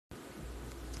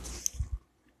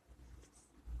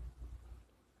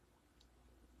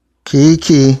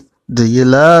Kiki, do you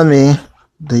love me?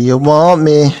 Do you want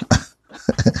me?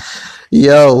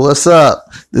 Yo, what's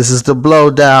up? This is the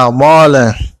Blowdown,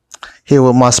 Marlon, here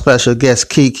with my special guest,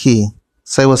 Kiki.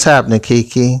 Say what's happening,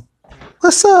 Kiki.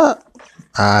 What's up?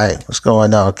 Alright, what's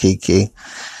going on, Kiki?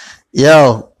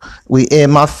 Yo, we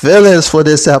in my feelings for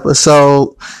this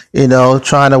episode.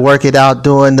 Trying to work it out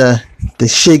doing the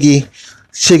Shiggy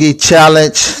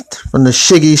challenge from the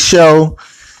Shiggy show.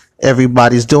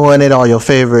 Everybody's doing it. All your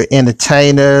favorite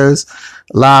entertainers,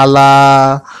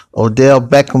 Lala, Odell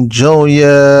Beckham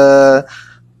Jr.,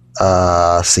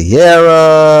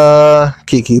 Sierra,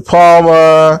 Kiki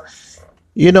Palmer.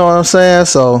 You know what I'm saying?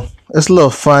 So it's a little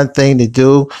fun thing to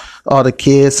do. All the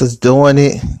kids is doing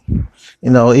it.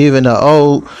 Even the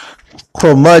old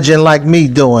curmudgeon like me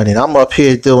doing it. I'm up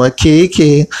here doing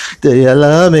Kiki. Do you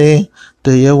love me?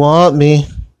 Do you want me?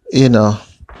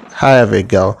 However it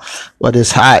go. But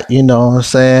it's hot, you know what I'm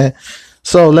saying?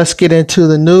 So let's get into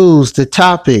the news, the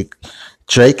topic.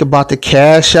 Drake about to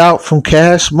cash out from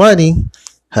Cash Money.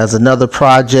 Has another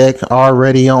project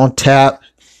already on tap.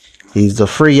 He's a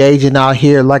free agent out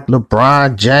here like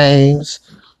LeBron James.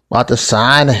 About to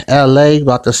sign to LA,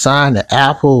 about to sign to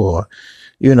Apple or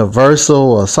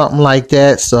Universal or something like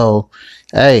that. So,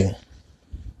 hey,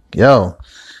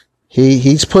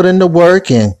 he's put in the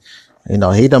work and,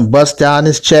 he done bust down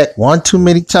his check one too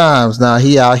many times. Now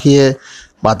he out here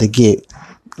he's about to get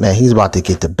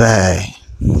the bag.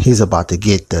 He's about to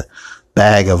get the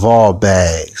bag of all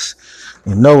bags.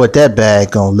 You know what that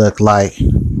bag gonna look like.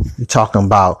 You're talking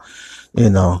about,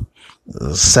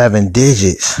 7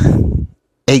 digits,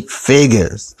 8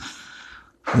 figures.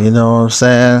 You know what I'm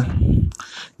saying?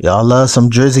 Y'all love some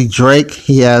Drizzy Drake.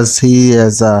 He has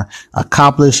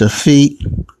accomplished a feat.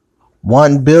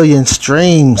 1 billion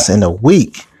streams in a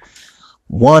week.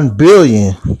 1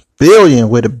 billion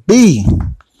with a B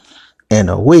in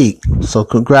a week. So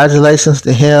congratulations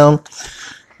to him.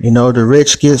 The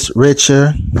rich gets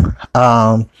richer.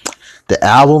 The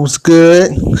album's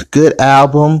good. Good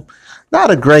album. Not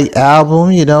a great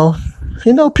album,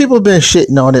 people been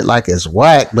shitting on it like it's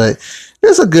whack, but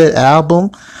it's a good album.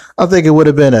 I think it would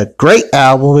have been a great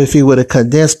album if he would have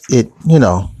condensed it,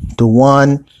 the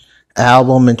one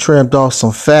album and trimmed off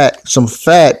some fat,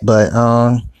 but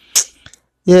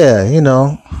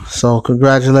so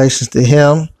congratulations to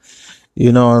him.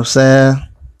 You know what I'm saying?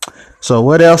 So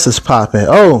what else is popping?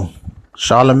 Oh,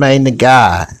 Charlemagne the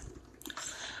God.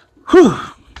 Whew.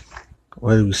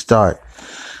 Where do we start?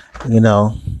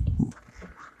 One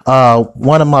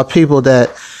of my people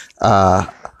that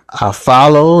I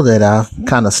follow, that I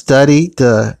kind of studied,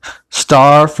 the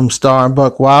Star from Star and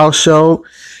Buck Wild show.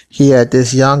 He had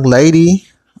this young lady.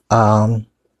 I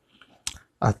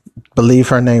believe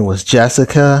her name was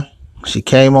Jessica. She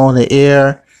came on the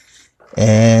air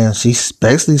and she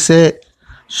basically said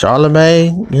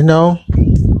Charlemagne,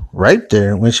 raped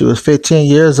her when she was 15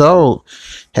 years old.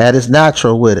 Had his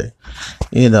natural with her,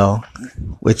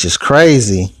 which is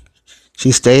crazy.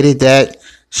 She stated that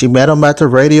she met him at the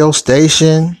radio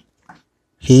station.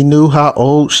 He knew how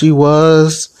old she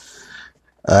was.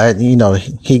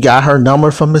 He got her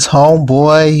number from his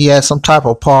homeboy. He had some type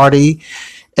of party,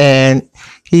 and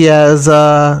he has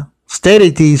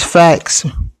stated these facts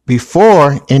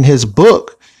before in his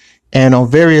book and on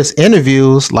various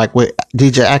interviews, like with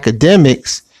DJ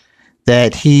Academics,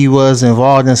 that he was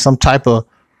involved in some type of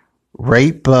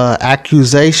rape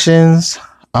accusations.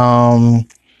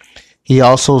 He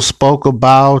also spoke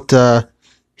about,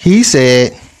 he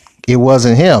said it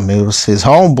wasn't him. It was his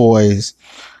homeboys,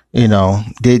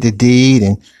 did the deed,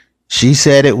 and she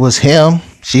said it was him.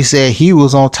 She said he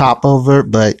was on top of her,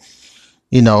 but,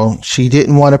 she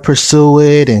didn't want to pursue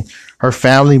it, and her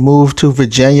family moved to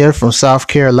Virginia from South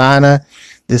Carolina.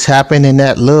 This happened in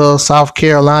that little South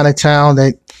Carolina town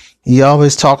that he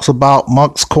always talks about,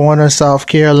 Moncks Corner, South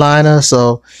Carolina.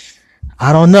 So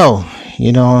I don't know.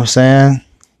 You know what I'm saying?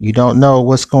 You don't know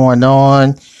what's going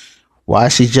on. Why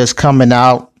she's just coming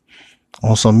out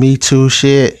on some Me Too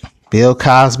shit, Bill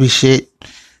Cosby shit,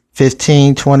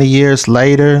 15, 20 years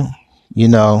later.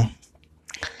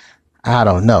 I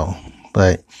don't know.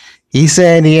 But he's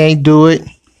saying he ain't do it.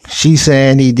 She's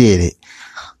saying he did it.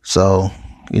 So,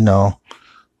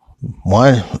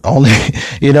 one only,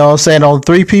 what I'm saying, only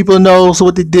 3 people knows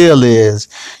what the deal is.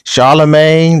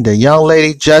 Charlemagne, the young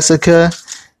lady Jessica,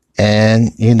 and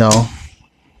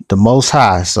the Most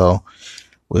High. So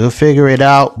we'll figure it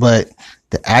out. But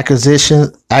the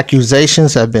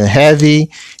accusations have been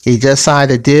heavy. He just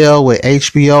signed a deal with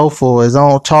HBO for his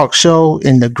own talk show,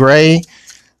 In the Gray,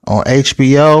 on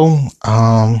HBO.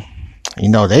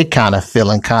 They kind of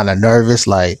feeling kind of nervous,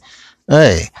 like,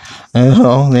 Hey, they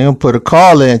gonna put a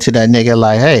call in that nigga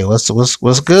like, hey, what's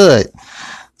good?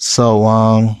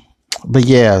 So but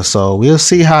yeah, so we'll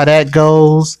see how that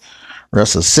goes.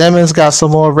 Russell Simmons got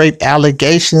some more rape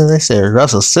allegations. They said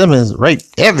Russell Simmons raped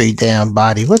every damn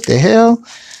body. What the hell?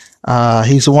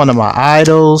 He's one of my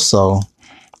idols, so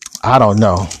I don't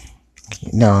know.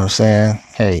 You know what I'm saying?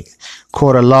 Hey,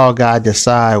 court of law gotta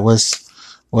decide what's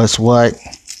what.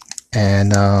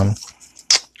 And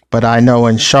but I know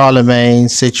in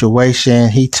Charlemagne's situation,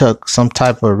 he took some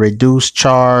type of reduced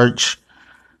charge,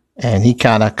 and he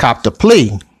kind of copped a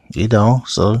plea.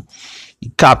 So he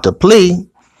copped a plea.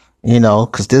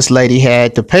 Because this lady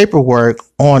had the paperwork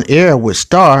on air with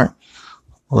Star.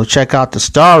 Well, check out the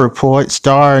Star report,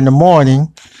 Star in the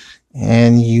morning,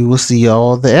 and you will see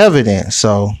all the evidence.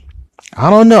 So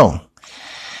I don't know.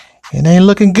 It ain't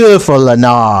looking good for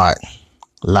Leonard.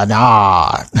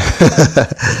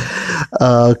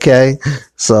 Okay,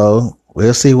 so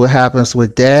we'll see what happens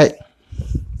with that.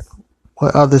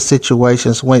 What other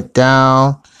situations went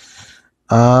down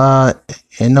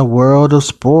in the world of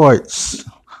sports?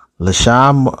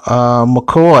 LaShawn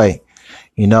McCoy,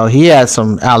 he had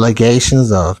some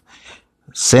allegations of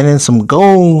sending some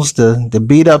goons to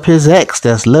beat up his ex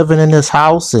that's living in his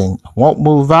house and won't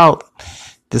move out.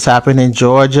 This happened in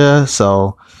Georgia.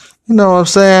 So, you know what I'm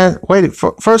saying?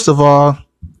 First of all,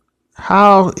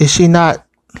 how is she not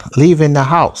leaving the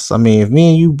house? I mean, if me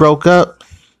and you broke up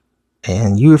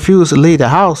and you refuse to leave the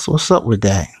house, what's up with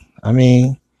that? I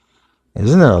mean,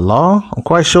 isn't it a law? I'm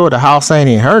quite sure the house ain't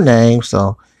in her name,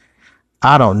 so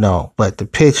I don't know. But the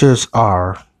pictures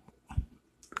are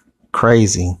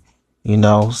crazy,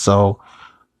 so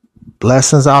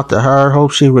blessings out to her.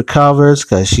 Hope she recovers,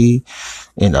 because she,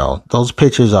 those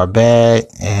pictures are bad,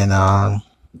 and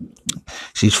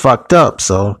she's fucked up.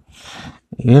 So,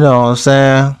 you know what I'm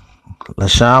saying?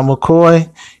 LaShawn McCoy,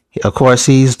 of course,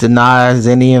 he's denies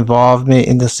any involvement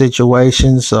in the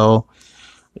situation. So,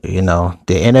 the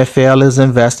NFL is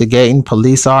investigating,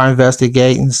 police are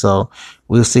investigating, so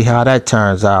we'll see how that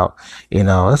turns out.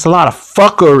 It's a lot of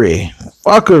fuckery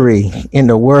in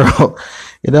the world.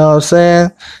 You know what I'm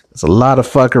saying? There's a lot of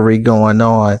fuckery going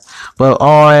on. But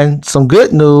on some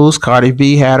good news, Cardi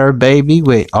B had her baby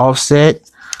with Offset.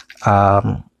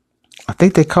 I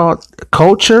think they call it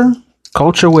Culture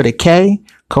with a K.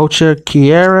 Culture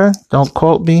Kiera. Don't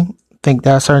quote me. I think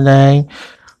that's her name.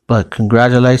 But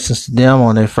congratulations to them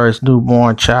on their first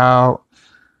newborn child.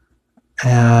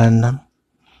 And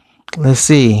let's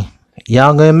see.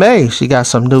 Young M.A. She got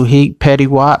some new heat, Petty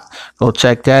Wap. Go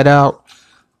check that out.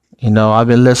 I've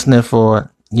been listening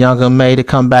for Young M.A. to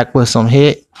come back with some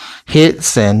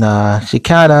hits. And she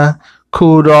kind of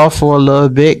cooled off for a little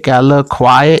bit, got a little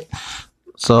quiet.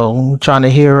 So I'm trying to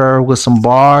hear her with some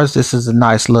bars. This is a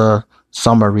nice little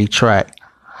summary track.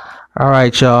 All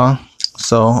right, y'all.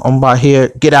 So I'm about here,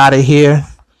 get out of here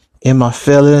in my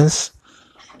feelings,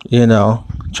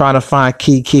 trying to find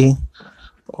Kiki,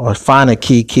 or find a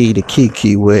Kiki to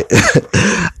Kiki with.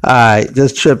 All right,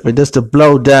 just tripping, just to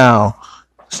blow down.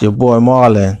 It's your boy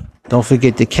Marlon. Don't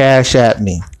forget to cash at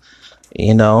me,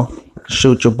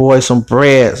 shoot your boy some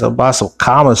bread, so buy some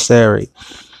commissary.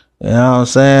 You know what I'm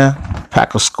saying?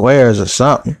 Pack of squares or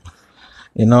something.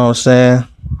 You know what I'm saying?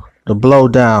 The blow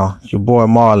down, your boy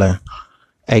Marlon,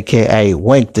 aka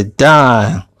Wink the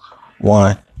Dime.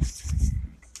 One.